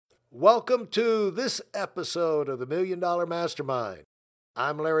Welcome to this episode of the Million Dollar Mastermind.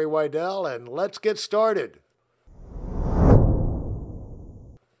 I'm Larry Weidel, and let's get started.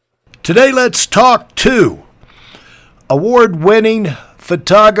 Today, let's talk to award-winning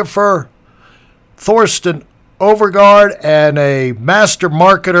photographer Thorsten Overgaard and a master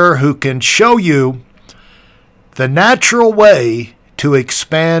marketer who can show you the natural way to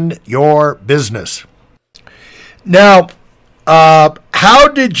expand your business. Now, how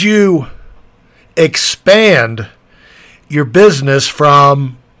did you expand your business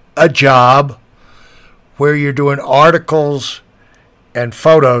from a job where you're doing articles and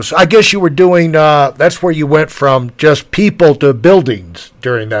photos? I guess you were doing, that's where you went from just people to buildings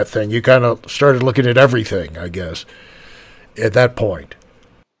during that thing. You kind of started looking at everything, I guess, at that point.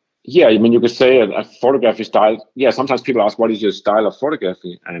 Yeah, I mean, you could say a photography style. Yeah, sometimes people ask, what is your style of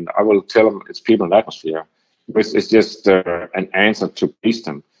photography? And I will tell them it's people and atmosphere. It's just an answer to please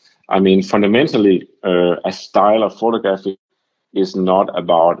them. I mean, fundamentally, a style of photography is not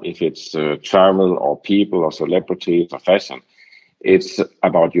about if it's travel or people or celebrities or fashion. It's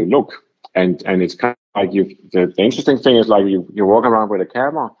about your look. And it's kind of like the interesting thing is like you walk around with a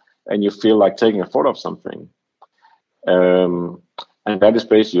camera and you feel like taking a photo of something. And that is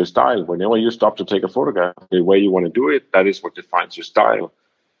basically your style. Whenever you stop to take a photograph, the way you want to do it, that is what defines your style.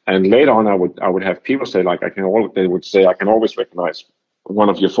 And later on, I would have people say like they would say I can always recognize one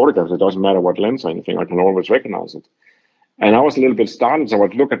of your photographs. It doesn't matter what lens or anything. I can always recognize it. And I was a little bit startled. So I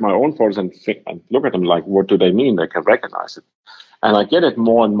would look at my own photos and look at them like, what do they mean? They can recognize it. And I get it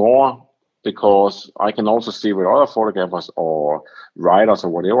more and more because I can also see with other photographers or writers or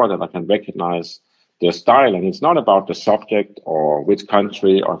whatever that I can recognize their style. And it's not about the subject or which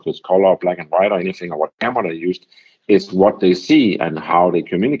country or if it's color, black and white or anything or what camera they used. It's what they see and how they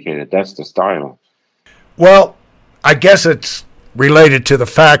communicate it. That's the style. Well, I guess it's related to the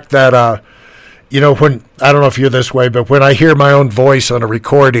fact that, when, I don't know if you're this way, but when I hear my own voice on a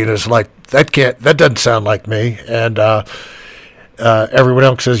recording, it's like, that doesn't sound like me. And everyone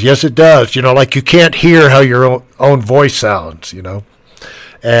else says, yes, it does. Like you can't hear how your own voice sounds,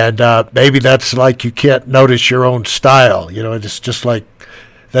 And maybe that's like you can't notice your own style. It's just like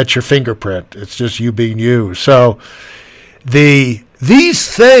that's your fingerprint. It's just you being you. So these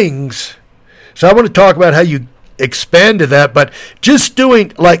things. So I want to talk about how you expanded that, but just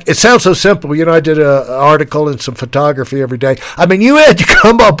doing like it sounds so simple. I did an article and some photography every day. I mean, you had to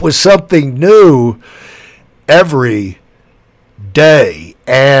come up with something new every day,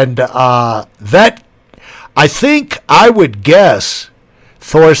 and that I think I would guess,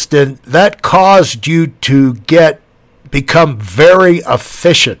 Thorsten, that caused you to become very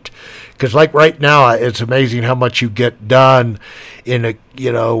efficient, because like right now it's amazing how much you get done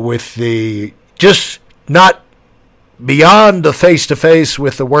with the just not beyond the face-to-face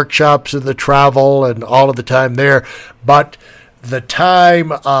with the workshops and the travel and all of the time there, but the time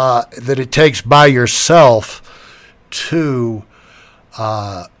that it takes by yourself to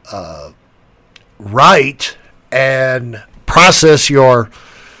write and process your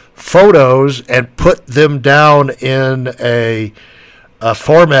photos and put them down in a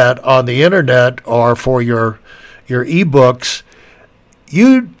format on the internet or for your ebooks.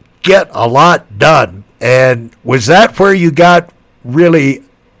 You get a lot done. And was that where you got really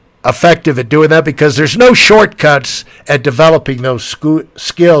effective at doing that? Because there's no shortcuts at developing those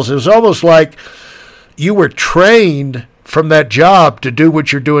skills. It was almost like you were trained from that job to do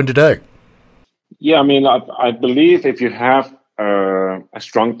what you're doing today. Yeah, I mean, I believe if you have a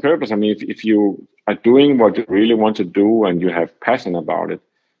strong purpose, I mean, if you are doing what you really want to do and you have passion about it,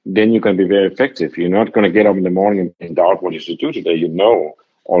 then you can be very effective. You're not going to get up in the morning and doubt what you should do today. You know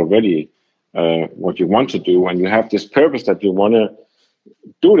already what you want to do, and you have this purpose that you want to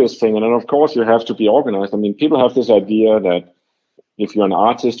do this thing. And then, of course, you have to be organized. I mean, people have this idea that if you're an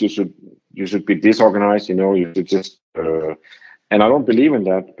artist, you should be disorganized. You should just. And I don't believe in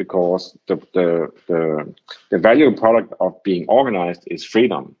that, because the valuable product of being organized is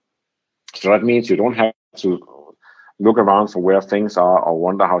freedom. So that means you don't have to look around for where things are or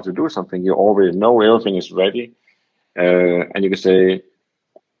wonder how to do something. You already know everything is ready, and you can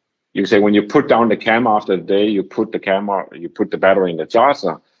say when you put down the camera after the day, you put the battery in the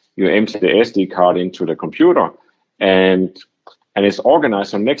charger, you empty the SD card into the computer, and it's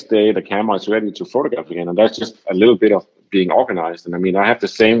organized. So next day the camera is ready to photograph again, and that's just a little bit of being organized. And I mean, I have the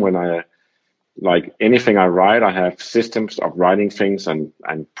same when like anything I write, I have systems of writing things and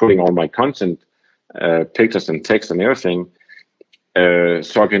putting all my content, pictures and text and everything,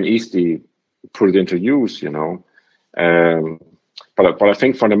 so I can easily put it into use. But I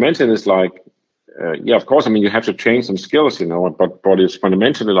think fundamentally it's like yeah, of course, I mean, you have to train some skills, but it's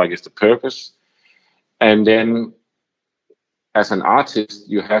fundamentally like it's the purpose. And then as an artist,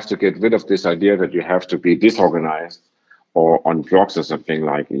 you have to get rid of this idea that you have to be disorganized or on drugs or something.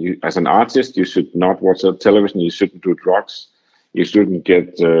 Like you, as an artist, you should not watch television. You shouldn't do drugs. You shouldn't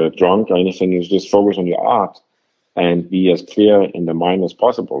get drunk or anything. You just focus on your art and be as clear in the mind as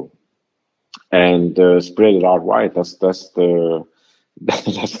possible, and spread it out wide. That's the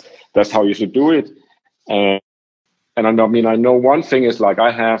that's how you should do it. And I mean, I know one thing is like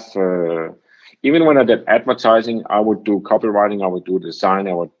I have. Even when I did advertising, I would do copywriting, I would do design,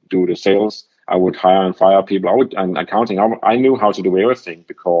 I would do the sales, I would hire and fire people, and accounting. I knew how to do everything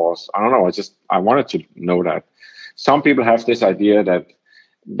because I don't know. I wanted to know that. Some people have this idea that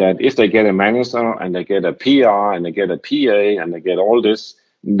if they get a manager and they get a PR and they get a PA and they get all this,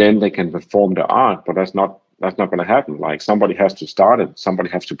 then they can perform the art. But that's not going to happen. Like somebody has to start it,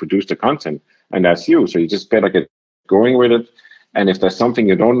 somebody has to produce the content, and that's you. So you just better get going with it. And if there's something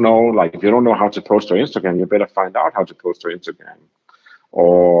you don't know, like if you don't know how to post to Instagram, you better find out how to post to Instagram.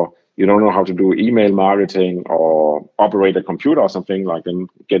 Or you don't know how to do email marketing or operate a computer or something, like, then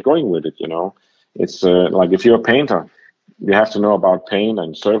get going with it, It's like if you're a painter, you have to know about paint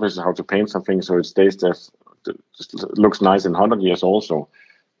and surfaces, how to paint something so it stays there, just looks nice in 100 years also.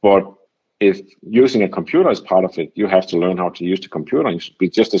 But if using a computer is part of it, you have to learn how to use the computer. You should be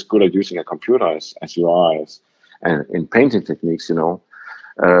just as good at using a computer as you are and in painting techniques,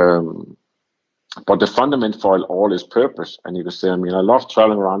 but the fundament for it all is purpose. And you can say, I mean, I love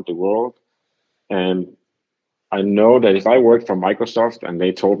traveling around the world, and I know that if I worked for Microsoft and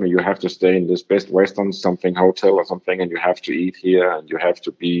they told me you have to stay in this Best Western something hotel or something, and you have to eat here and you have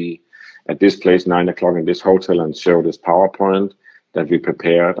to be at this place 9 o'clock in this hotel and show this PowerPoint that we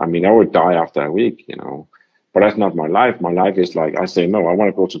prepared, I mean, I would die after a week, But that's not my life. My life is like, I say, no, I want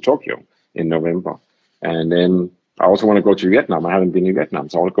to go to Tokyo in November. And then I also want to go to Vietnam. I haven't been in Vietnam,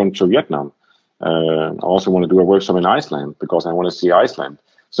 so I'll go to Vietnam. I also want to do a workshop in Iceland because I want to see Iceland.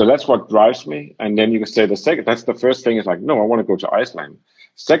 So that's what drives me. And then you can say that's the first thing is like, no, I want to go to Iceland.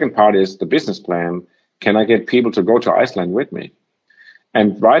 Second part is the business plan. Can I get people to go to Iceland with me?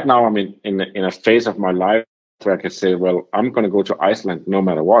 And right now I'm in a phase of my life where I can say, well, I'm going to go to Iceland no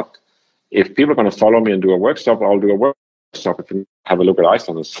matter what. If people are going to follow me and do a workshop, I'll do a workshop. If you have a look at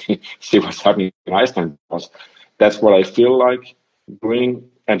Iceland and see what's happening in Iceland, because that's what I feel like doing.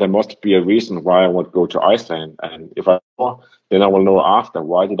 And there must be a reason why I want to go to Iceland. And if I know, then I will know after,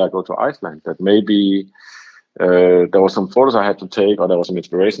 why did I go to Iceland? That maybe there were some photos I had to take, or there was some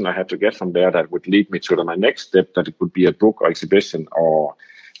inspiration I had to get from there that would lead me to my next step, that it would be a book or exhibition or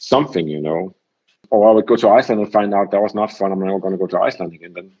something, Or I would go to Iceland and find out that was not fun. I'm never going to go to Iceland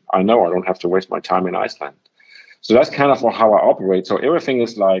again. Then I know I don't have to waste my time in Iceland. So that's kind of how I operate. So everything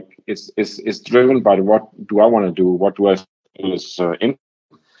is like, it's driven by what do I want to do? What do I feel is in?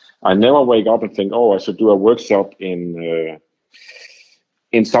 I never wake up and think, oh, I should do a workshop in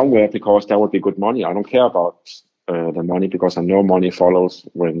somewhere because that would be good money. I don't care about the money, because I know money follows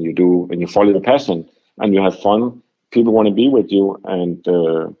when you follow your passion and you have fun. People want to be with you and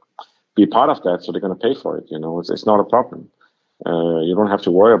be part of that, so they're going to pay for it. It's not a problem. You don't have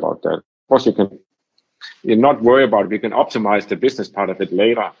to worry about that. Of course, you're not worried about it. You can optimize the business part of it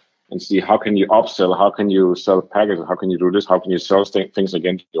later and see how can you upsell, how can you sell packages, how can you do this, how can you sell things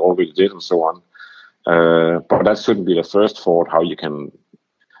again you already did, and so on. But that shouldn't be the first thought, how you can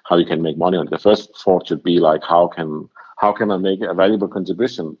make money on it. The first thought should be like, how can I make a valuable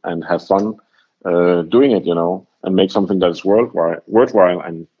contribution and have fun doing it, and make something that is worthwhile,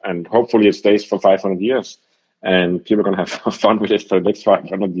 and hopefully it stays for 500 years. And people are going to have fun with it for the next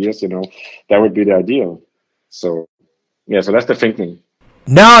 500 years, that would be the ideal. So, yeah, so that's the thinking.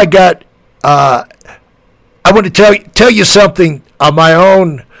 Now I want to tell you something on my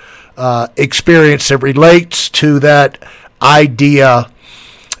own experience that relates to that idea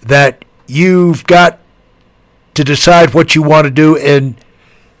that you've got to decide what you want to do and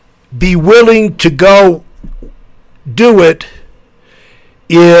be willing to go do it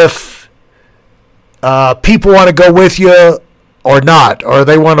if people want to go with you or not, or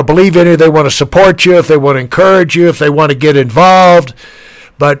they want to believe in you, they want to support you, if they want to encourage you, if they want to get involved.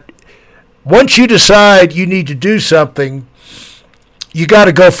 But once you decide you need to do something, you got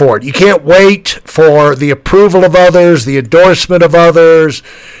to go for it. You can't wait for the approval of others, the endorsement of others,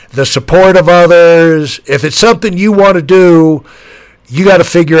 the support of others. If it's something you want to do, you got to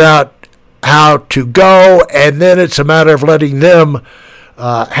figure out how to go, and then it's a matter of letting them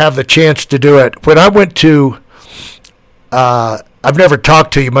have the chance to do it. When I went to, I've never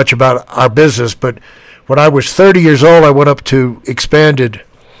talked to you much about our business, but when I was 30 years old, I went up to Expanded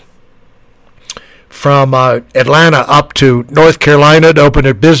from Atlanta up to North Carolina to open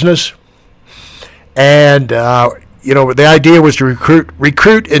a business. And, the idea was to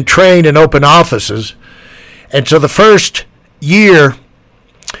recruit and train and open offices. And so the first year,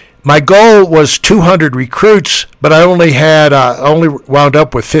 my goal was 200 recruits, but I only wound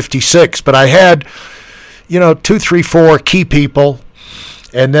up with 56. But I had, 2, 3, 4 key people,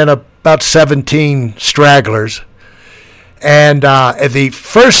 and then about 17 stragglers. And at the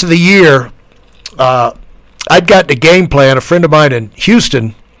first of the year, I'd gotten a game plan. A friend of mine in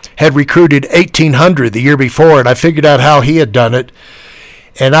Houston had recruited 1,800 the year before, and I figured out how he had done it.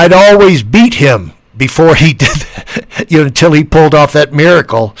 And I'd always beat him before he did that, until he pulled off that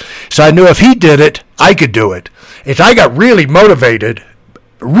miracle. So I knew if he did it, I could do it. And so I got really motivated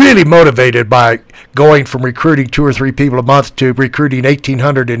by going from recruiting 2 or 3 people a month to recruiting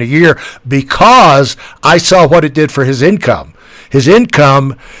 1,800 in a year, because I saw what it did for his income. His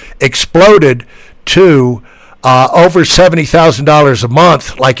income exploded to over $70,000 a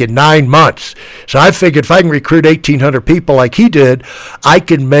month, like in 9 months. So I figured if I can recruit 1,800 people like he did, I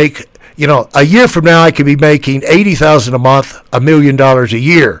can make, a year from now, I could be making $80,000 a month, $1 million a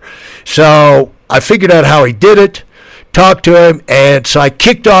year. So I figured out how he did it, talked to him, and so I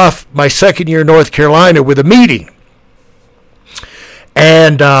kicked off my second year in North Carolina with a meeting.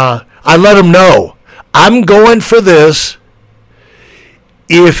 And I let him know, I'm going for this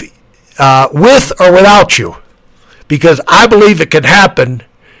if with or without you, because I believe it can happen,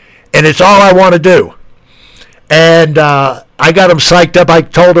 and it's all I want to do. And I got him psyched up. I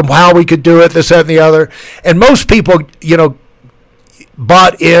told him how we could do it, this, that, and the other. And most people,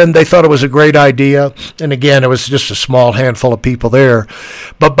 bought in. They thought it was a great idea. And again, it was just a small handful of people there.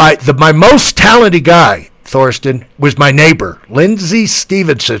 But my most talented guy, Thorsten, was my neighbor, Lindsay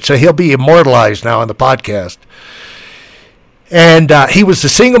Stevenson. So he'll be immortalized now on the podcast. And he was the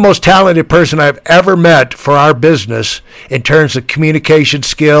single most talented person I've ever met for our business in terms of communication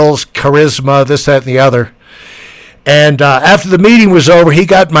skills, charisma, this, that, and the other. And after the meeting was over, he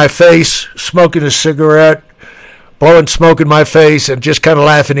got in my face, smoking a cigarette, blowing smoke in my face, and just kind of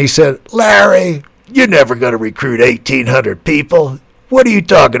laughing. He said, "Larry, you're never going to recruit 1,800 people. What are you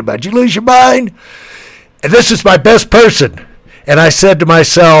talking about? Did you lose your mind?" And this is my best person. And I said to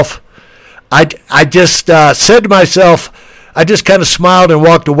myself, I just kind of smiled and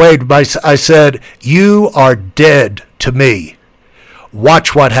walked away. I said, "You are dead to me.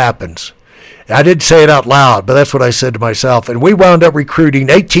 Watch what happens." I didn't say it out loud, but that's what I said to myself. And we wound up recruiting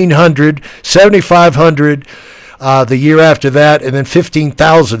 1,800, 7,500 the year after that, and then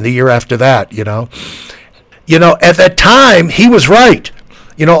 15,000 the year after that, At that time, he was right.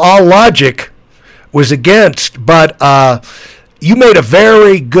 All logic was against, but you made a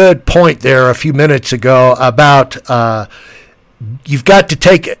very good point there a few minutes ago about you've got to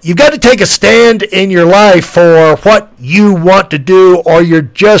take a stand in your life for what you want to do, or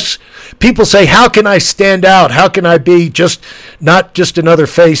people say, how can I stand out? How can I be not just another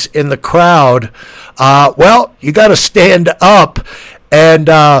face in the crowd? Well, you got to stand up. And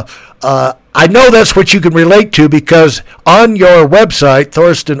I know that's what you can relate to, because on your website,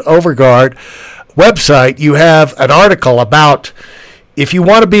 Thorsten Overgaard website, you have an article about, if you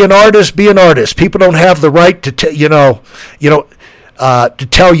want to be an artist, be an artist. People don't have the right to to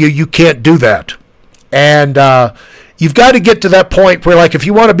tell you you can't do that. And you've got to get to that point where, like, if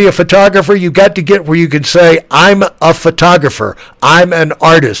you want to be a photographer, you've got to get where you can say, I'm a photographer, I'm an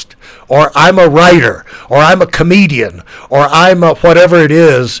artist, or I'm a writer, or I'm a comedian, or I'm a whatever it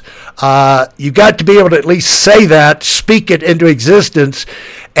is. You've got to be able to at least say that, speak it into existence,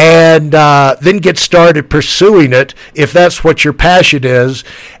 and then get started pursuing it if that's what your passion is.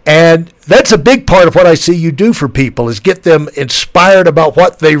 And that's a big part of what I see you do for people, is get them inspired about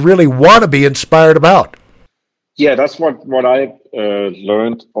what they really want to be inspired about. Yeah, that's what I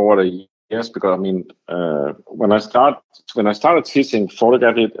learned over the years, because when I started teaching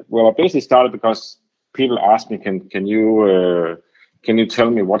photography, well, I basically started because people asked me, can you tell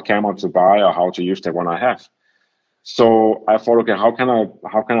me what camera to buy or how to use the one I have? So I thought, okay, how can I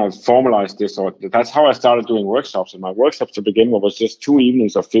formalize this? So that's how I started doing workshops. And my workshops to begin with was just 2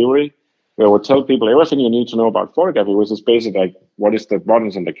 evenings of theory, where I would tell people everything you need to know about photography, which is basically like, what is the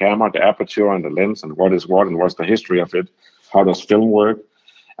buttons in the camera, the aperture and the lens, and what is what, and what's the history of it, how does film work.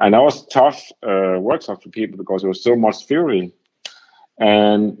 And that was tough workshop for people, because it was so much theory.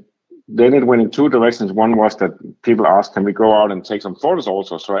 And then it went in 2 directions. One was that people asked, can we go out and take some photos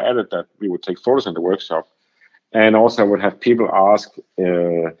also? So I added that we would take photos in the workshop. And also I would have people ask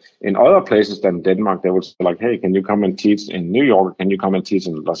in other places than Denmark. They would say, like, hey, can you come and teach in New York? Can you come and teach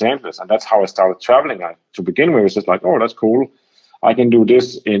in Los Angeles? And that's how I started traveling. To begin with, it was just like, oh, that's cool. I can do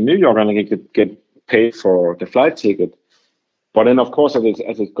this in New York, and I can get paid for the flight ticket. But then, of course,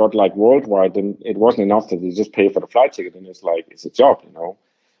 as it got like worldwide, then it wasn't enough that you just pay for the flight ticket. And it's like, it's a job,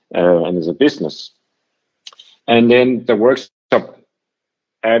 and it's a business. And then the workshop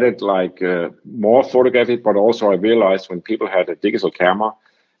added like more photography, but also I realized when people had a digital camera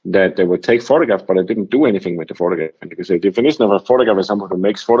that they would take photographs, but they didn't do anything with the photograph. And because the definition of a photograph is someone who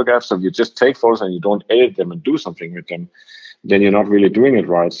makes photographs. So if you just take photos and you don't edit them and do something with them, then you're not really doing it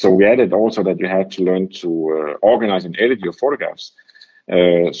right. So we added also that you had to learn to organize and edit your photographs.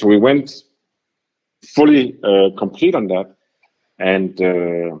 So we went fully complete on that. And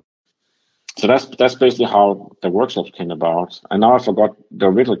so that's basically how the workshops came about. And now I forgot the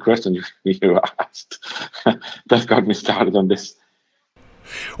original question you asked. That got me started on this.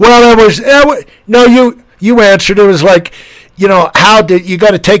 Well, you answered. It was like, how did you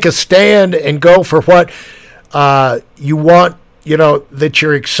got to take a stand and go for what you want, that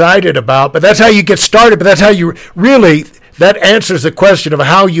you're excited about. But that's how you get started. But that's how you really, that answers the question of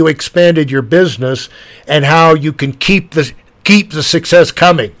how you expanded your business and how you can keep the success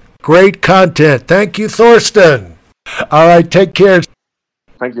coming. Great content. Thank you, Thorsten. All right, take care.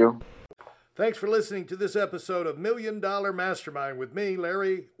 Thank you. Thanks for listening to this episode of $1 Million Mastermind with me,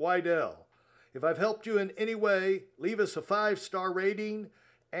 Larry Weidel. If I've helped you in any way, leave us a 5-star rating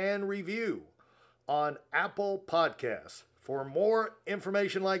and review on Apple Podcasts. For more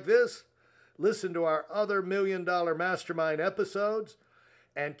information like this, listen to our other $1 Million Mastermind episodes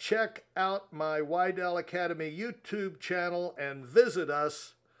and check out my Weidel Academy YouTube channel and visit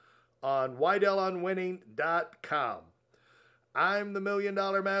us on WeidelOnWinning.com. I'm the $1 Million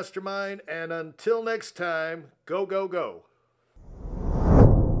Mastermind, and until next time, go, go, go.